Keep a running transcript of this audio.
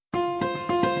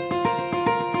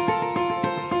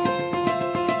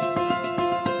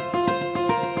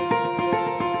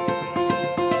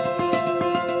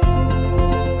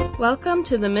Welcome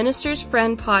to the Minister's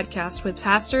Friend podcast with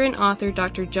pastor and author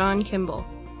Dr. John Kimball.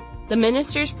 The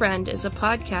Minister's Friend is a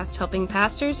podcast helping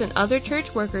pastors and other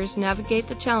church workers navigate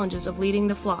the challenges of leading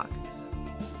the flock.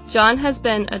 John has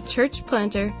been a church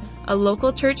planter, a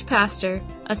local church pastor,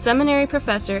 a seminary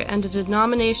professor, and a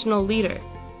denominational leader.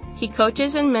 He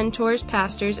coaches and mentors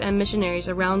pastors and missionaries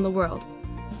around the world.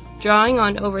 Drawing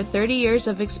on over 30 years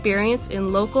of experience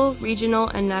in local, regional,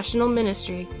 and national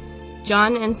ministry,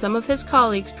 John and some of his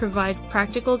colleagues provide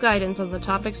practical guidance on the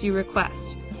topics you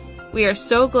request. We are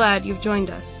so glad you've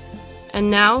joined us. And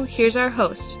now, here's our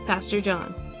host, Pastor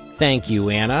John. Thank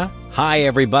you, Anna. Hi,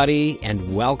 everybody,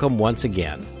 and welcome once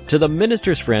again to the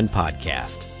Minister's Friend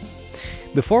podcast.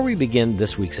 Before we begin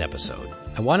this week's episode,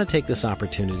 I want to take this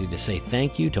opportunity to say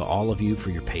thank you to all of you for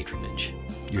your patronage,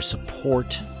 your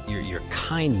support, your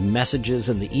kind messages,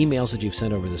 and the emails that you've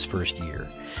sent over this first year.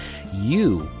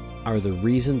 You are the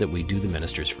reason that we do the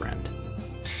Minister's Friend.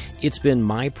 It's been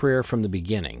my prayer from the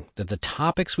beginning that the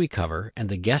topics we cover and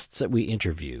the guests that we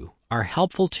interview are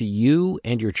helpful to you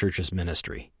and your church's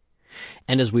ministry.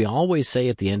 And as we always say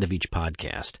at the end of each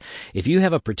podcast, if you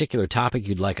have a particular topic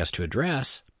you'd like us to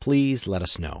address, please let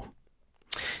us know.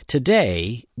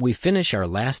 Today, we finish our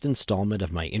last installment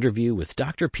of my interview with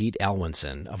Dr. Pete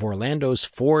Alwinson of Orlando's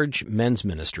Forge Men's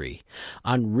Ministry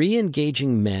on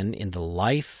re-engaging men in the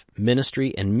life,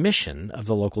 ministry, and mission of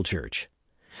the local church.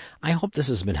 I hope this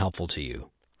has been helpful to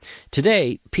you.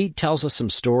 Today, Pete tells us some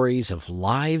stories of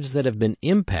lives that have been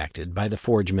impacted by the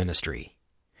Forge Ministry.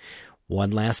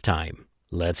 One last time,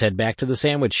 let's head back to the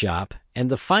sandwich shop and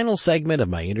the final segment of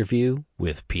my interview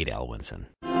with Pete Alwinson.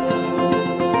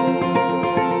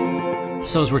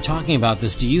 So as we're talking about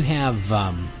this, do you have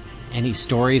any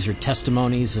stories or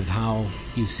testimonies of how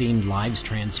you've seen lives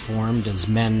transformed as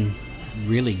men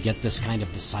really get this kind of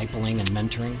discipling and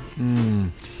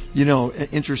mentoring? You know,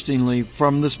 interestingly,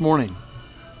 from this morning,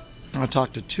 I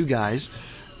talked to two guys,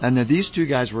 and these two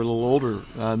guys were a little older.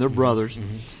 They're brothers,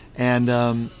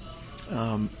 and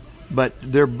but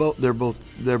they're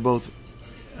both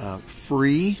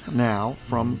free now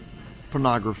from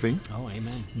pornography. Oh,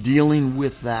 amen. Dealing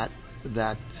with that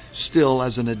still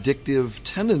as an addictive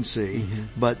tendency,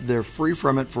 but they're free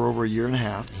from it for over a year and a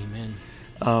half.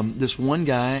 Amen. This one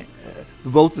guy,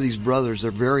 both of these brothers, they're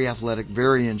very athletic,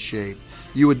 very in shape.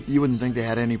 You wouldn't think they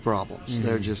had any problems.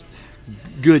 They're just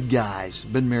good guys,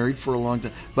 been married for a long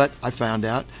time. But I found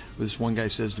out, this one guy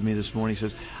says to me this morning, he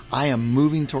says, I am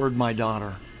moving toward my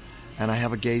daughter, and I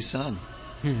have a gay son.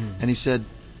 And he said,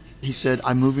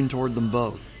 I'm moving toward them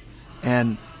both.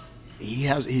 And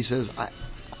he says,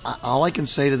 all I can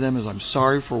say to them is I'm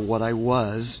sorry for what I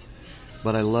was,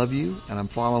 but I love you, and I'm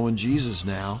following Jesus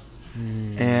now.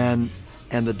 And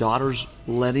the daughter's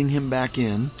letting him back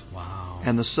in. Wow.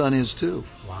 And the son is too.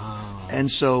 Wow.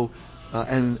 And so,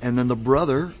 and then the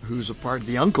brother, who's a part,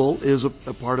 the uncle, is a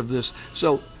part of this.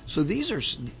 So these are,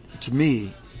 to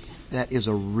me, that is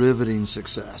a riveting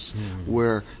success,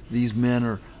 where these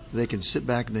men they can sit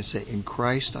back and they say, in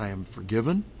Christ I am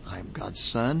forgiven. I am God's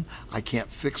son. I can't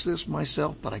fix this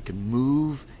myself, but I can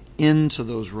move into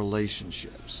those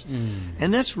relationships.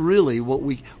 And that's really what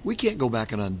we can't go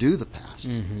back and undo the past,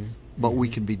 but we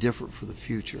can be different for the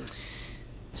future.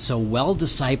 So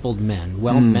well-discipled men,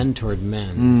 well-mentored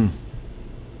men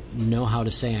know how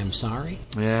to say I'm sorry?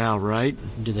 Yeah, right.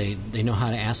 Do they know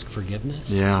how to ask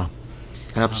forgiveness? Yeah,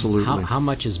 absolutely. How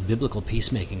much is biblical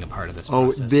peacemaking a part of this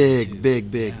process? Oh, big.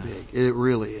 It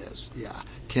really is. Yeah.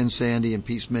 Ken Sande and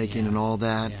peacemaking and all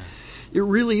that. Yeah. It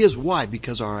really is. Why?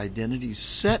 Because our identity's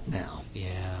set now.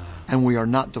 Yeah. And we are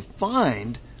not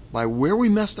defined by where we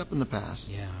messed up in the past.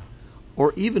 Yeah.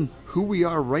 Or even who we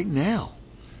are right now.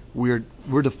 We're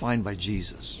defined by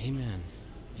Jesus. Amen.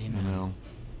 You know?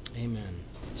 Amen.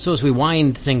 So as we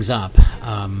wind things up,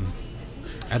 are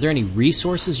there any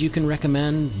resources you can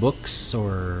recommend, books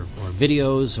or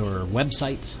videos or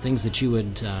websites, things that you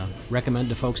would recommend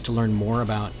to folks to learn more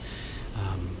about,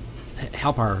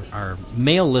 help our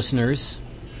male listeners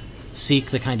seek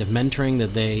the kind of mentoring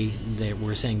that they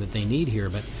were saying that they need here,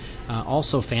 but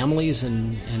also families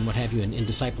and what have you in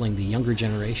discipling the younger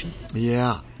generation?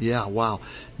 Yeah, wow.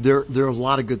 There are a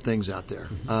lot of good things out there.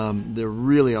 There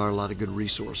really are a lot of good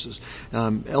resources.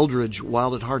 Eldridge,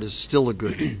 Wild at Heart, is still a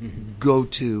good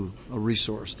go-to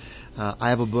resource. I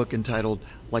have a book entitled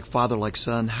Like Father, Like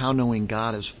Son, How Knowing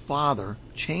God as Father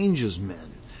Changes Men.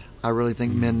 I really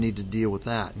think men need to deal with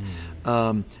that.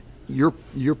 Your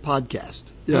podcast.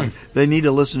 Yeah, they need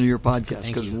to listen to your podcast,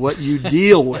 because what you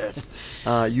deal with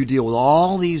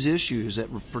all these issues that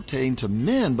pertain to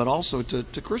men, but also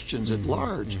to Christians at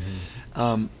large.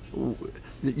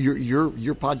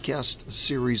 Your podcast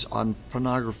series on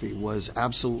pornography was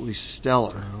absolutely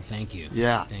stellar. Oh, thank you.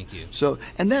 Yeah. Thank you. So,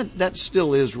 and that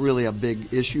still is really a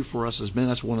big issue for us as men.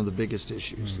 That's one of the biggest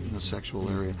issues in the sexual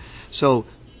area. So,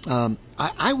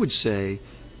 I would say,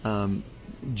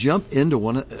 jump into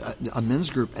a men's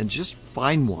group and just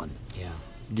find one. Yeah.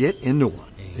 Get into one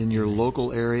in your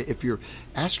local area.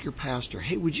 Ask your pastor,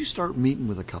 hey, would you start meeting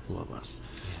with a couple of us?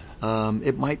 Yeah.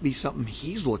 It might be something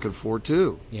he's looking for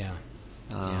too. Yeah.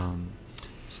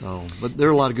 But there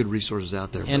are a lot of good resources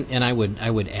out there. And I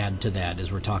would add to that,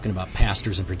 as we're talking about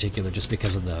pastors in particular, just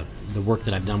because of the work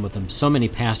that I've done with them. So many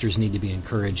pastors need to be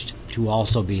encouraged to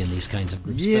also be in these kinds of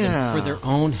groups for their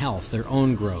own health, their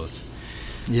own growth.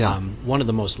 Yeah. One of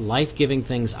the most life-giving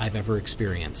things I've ever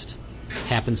experienced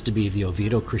happens to be the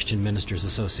Oviedo Christian Ministers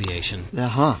Association.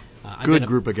 Good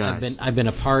group of guys. I've been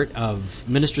a part of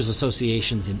ministers'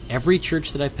 associations in every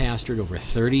church that I've pastored over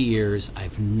 30 years.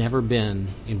 I've never been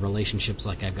in relationships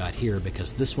like I've got here,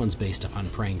 because this one's based upon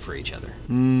praying for each other.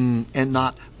 And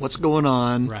not what's going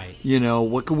on. Right.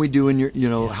 What can we do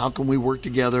how can we work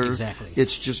together? Exactly.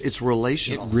 It's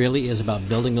relational. It really is about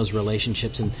building those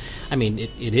relationships. And I mean,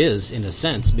 it is, in a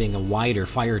sense, being a wider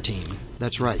fire team.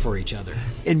 That's right. For each other.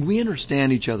 And we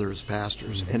understand each other as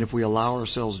pastors, and if we allow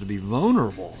ourselves to be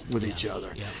vulnerable with each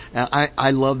other. Yeah.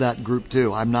 I love that group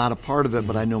too. I'm not a part of it,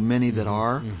 but I know many that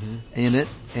are in it,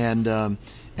 and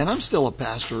I'm still a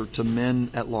pastor to men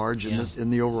at large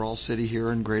in the overall city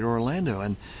here in Greater Orlando,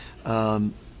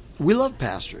 and we love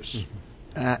pastors,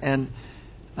 and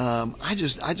I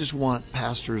just want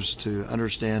pastors to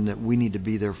understand that we need to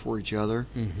be there for each other,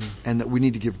 and that we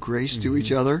need to give grace to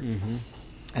each other.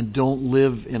 And don't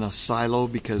live in a silo,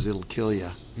 because it'll kill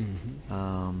you.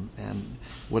 And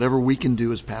whatever we can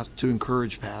do is to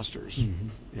encourage pastors,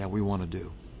 we want to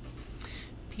do.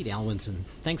 Pete Alwinson,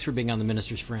 thanks for being on The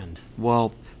Minister's Friend.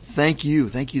 Well, thank you.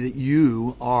 Thank you that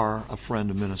you are a friend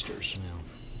of ministers.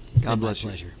 Well, God bless you.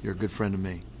 Pleasure. You're a good friend of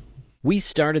me. We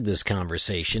started this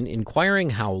conversation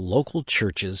inquiring how local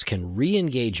churches can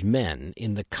re-engage men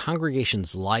in the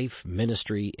congregation's life,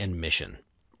 ministry, and mission.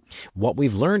 What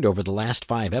we've learned over the last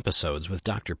 5 episodes with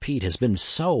Dr. Pete has been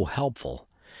so helpful.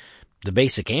 The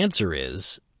basic answer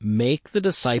is, make the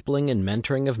discipling and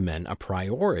mentoring of men a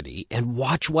priority and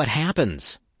watch what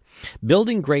happens.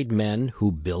 Building great men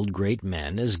who build great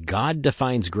men, as God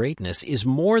defines greatness, is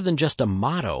more than just a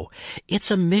motto. It's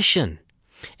a mission.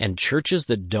 And churches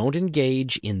that don't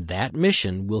engage in that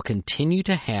mission will continue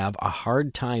to have a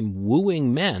hard time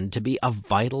wooing men to be a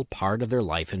vital part of their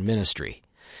life and ministry.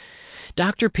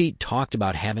 Dr. Pete talked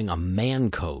about having a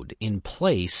man code in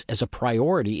place as a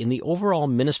priority in the overall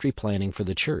ministry planning for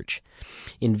the church.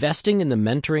 Investing in the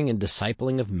mentoring and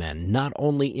discipling of men not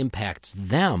only impacts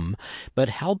them, but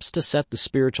helps to set the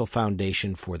spiritual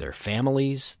foundation for their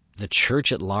families, the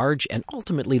church at large, and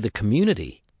ultimately the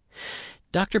community.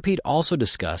 Dr. Pete also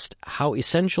discussed how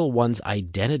essential one's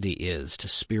identity is to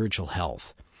spiritual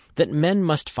health, that men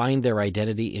must find their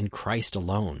identity in Christ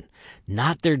alone,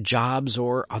 not their jobs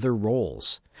or other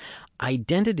roles.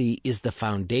 Identity is the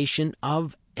foundation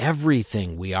of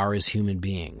everything we are as human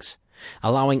beings.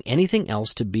 Allowing anything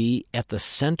else to be at the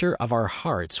center of our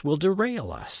hearts will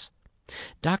derail us.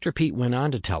 Dr. Pete went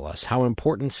on to tell us how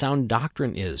important sound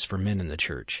doctrine is for men in the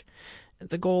church.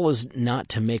 The goal is not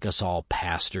to make us all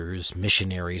pastors,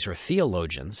 missionaries, or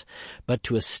theologians, but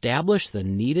to establish the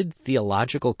needed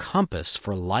theological compass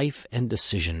for life and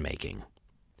decision-making.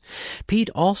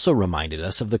 Pete also reminded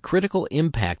us of the critical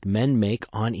impact men make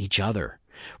on each other,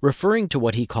 referring to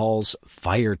what he calls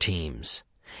fire teams.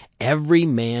 Every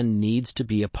man needs to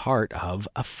be a part of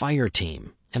a fire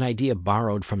team, an idea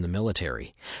borrowed from the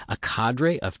military, a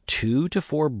cadre of 2 to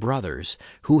 4 brothers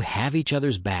who have each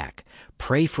other's back,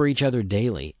 pray for each other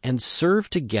daily, and serve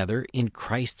together in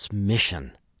Christ's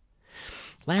mission.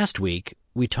 Last week,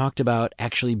 we talked about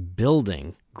actually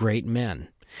building great men,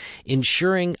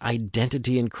 ensuring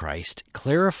identity in Christ,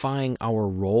 clarifying our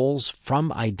roles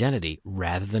from identity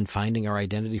rather than finding our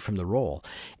identity from the role,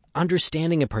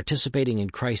 understanding and participating in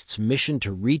Christ's mission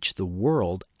to reach the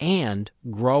world, and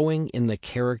growing in the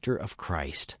character of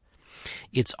Christ.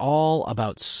 It's all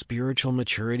about spiritual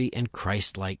maturity and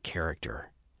Christ-like character.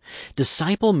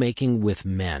 Disciple-making with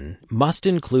men must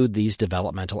include these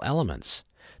developmental elements.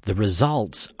 The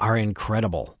results are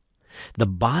incredible. The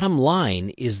bottom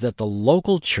line is that the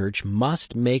local church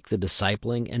must make the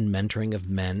discipling and mentoring of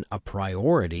men a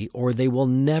priority, or they will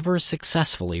never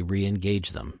successfully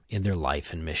re-engage them in their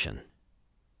life and mission.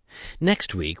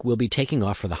 Next week, we'll be taking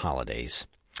off for the holidays,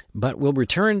 but we'll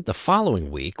return the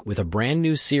following week with a brand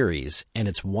new series, and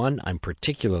it's one I'm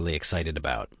particularly excited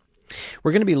about.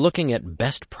 We're going to be looking at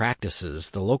best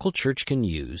practices the local church can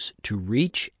use to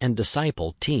reach and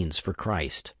disciple teens for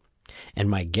Christ. And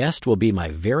my guest will be my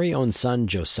very own son,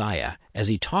 Josiah, as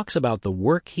he talks about the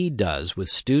work he does with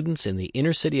students in the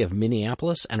inner city of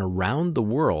Minneapolis and around the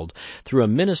world through a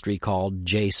ministry called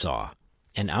JSAW,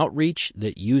 an outreach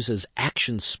that uses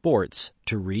action sports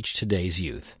to reach today's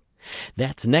youth.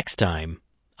 That's next time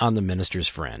on The Minister's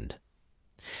Friend.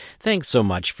 Thanks so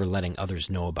much for letting others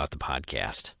know about the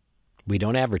podcast. We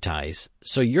don't advertise,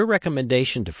 so your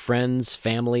recommendation to friends,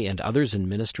 family, and others in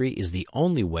ministry is the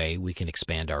only way we can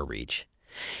expand our reach.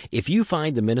 If you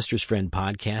find the Minister's Friend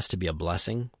podcast to be a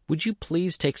blessing, would you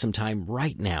please take some time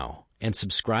right now and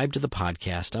subscribe to the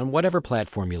podcast on whatever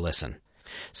platform you listen?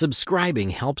 Subscribing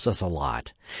helps us a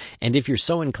lot, and if you're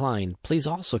so inclined, please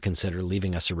also consider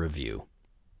leaving us a review.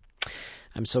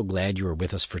 I'm so glad you were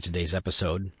with us for today's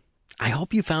episode. I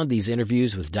hope you found these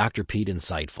interviews with Dr. Pete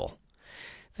insightful.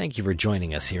 Thank you for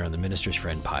joining us here on the Minister's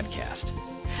Friend podcast.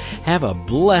 Have a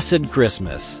blessed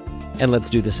Christmas, and let's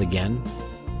do this again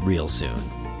real soon.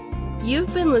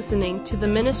 You've been listening to the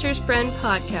Minister's Friend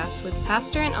podcast with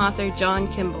pastor and author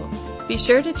John Kimball. Be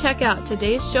sure to check out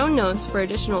today's show notes for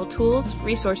additional tools,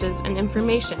 resources, and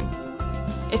information.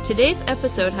 If today's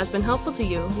episode has been helpful to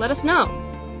you, let us know.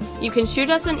 You can shoot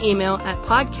us an email at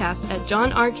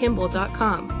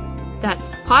podcast@johnrkimball.com. That's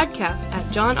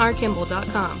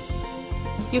podcast@johnrkimball.com.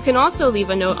 You can also leave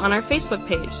a note on our Facebook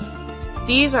page.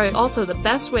 These are also the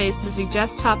best ways to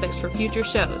suggest topics for future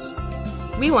shows.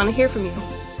 We want to hear from you.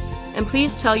 And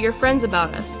please tell your friends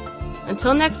about us.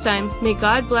 Until next time, may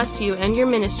God bless you and your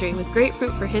ministry with great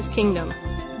fruit for His kingdom.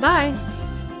 Bye!